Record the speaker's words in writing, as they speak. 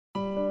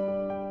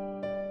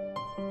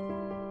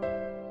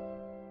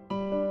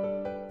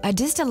A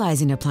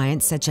distalizing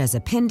appliance such as a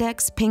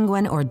Pindex,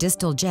 Penguin, or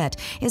Distal Jet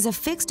is a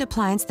fixed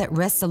appliance that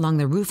rests along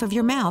the roof of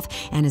your mouth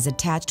and is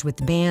attached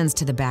with bands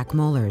to the back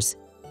molars.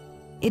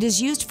 It is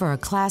used for a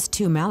Class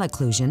II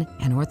malocclusion,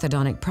 an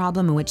orthodontic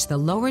problem in which the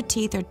lower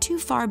teeth are too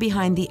far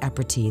behind the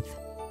upper teeth.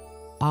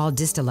 All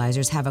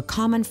distalizers have a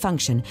common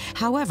function,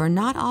 however,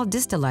 not all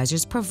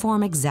distalizers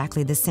perform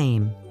exactly the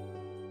same.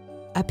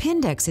 A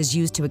Pindex is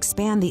used to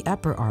expand the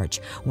upper arch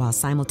while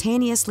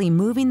simultaneously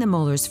moving the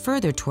molars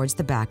further towards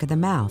the back of the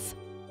mouth.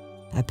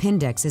 A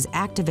Pindex is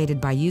activated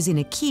by using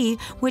a key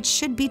which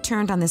should be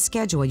turned on the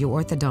schedule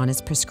your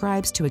orthodontist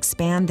prescribes to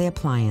expand the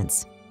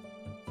appliance.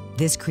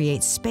 This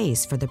creates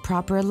space for the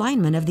proper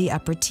alignment of the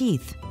upper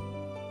teeth.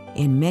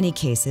 In many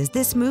cases,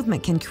 this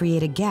movement can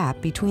create a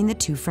gap between the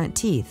two front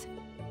teeth.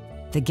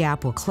 The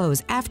gap will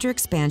close after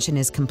expansion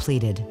is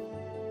completed.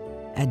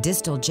 A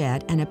Distal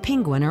Jet and a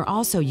Penguin are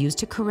also used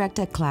to correct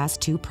a Class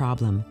II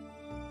problem.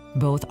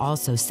 Both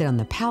also sit on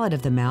the palate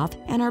of the mouth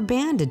and are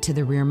banded to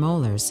the rear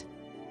molars.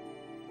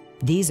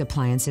 These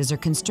appliances are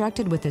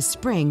constructed with a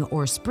spring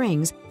or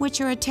springs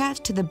which are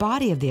attached to the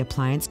body of the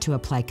appliance to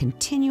apply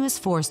continuous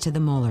force to the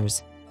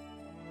molars.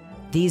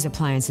 These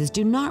appliances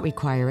do not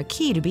require a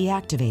key to be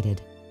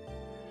activated.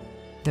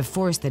 The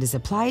force that is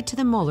applied to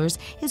the molars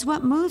is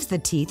what moves the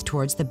teeth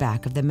towards the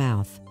back of the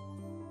mouth.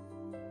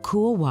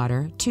 Cool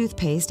water,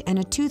 toothpaste, and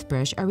a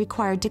toothbrush are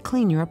required to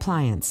clean your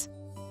appliance.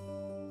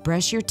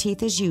 Brush your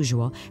teeth as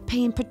usual,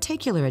 paying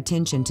particular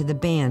attention to the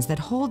bands that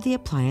hold the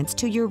appliance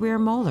to your rear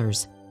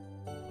molars.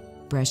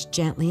 Brush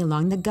gently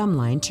along the gum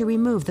line to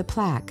remove the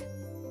plaque.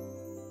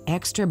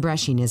 Extra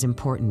brushing is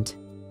important.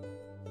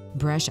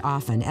 Brush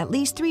often, at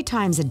least 3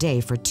 times a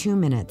day for 2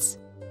 minutes.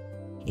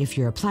 If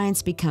your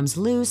appliance becomes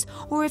loose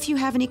or if you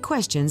have any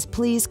questions,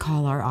 please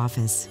call our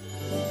office.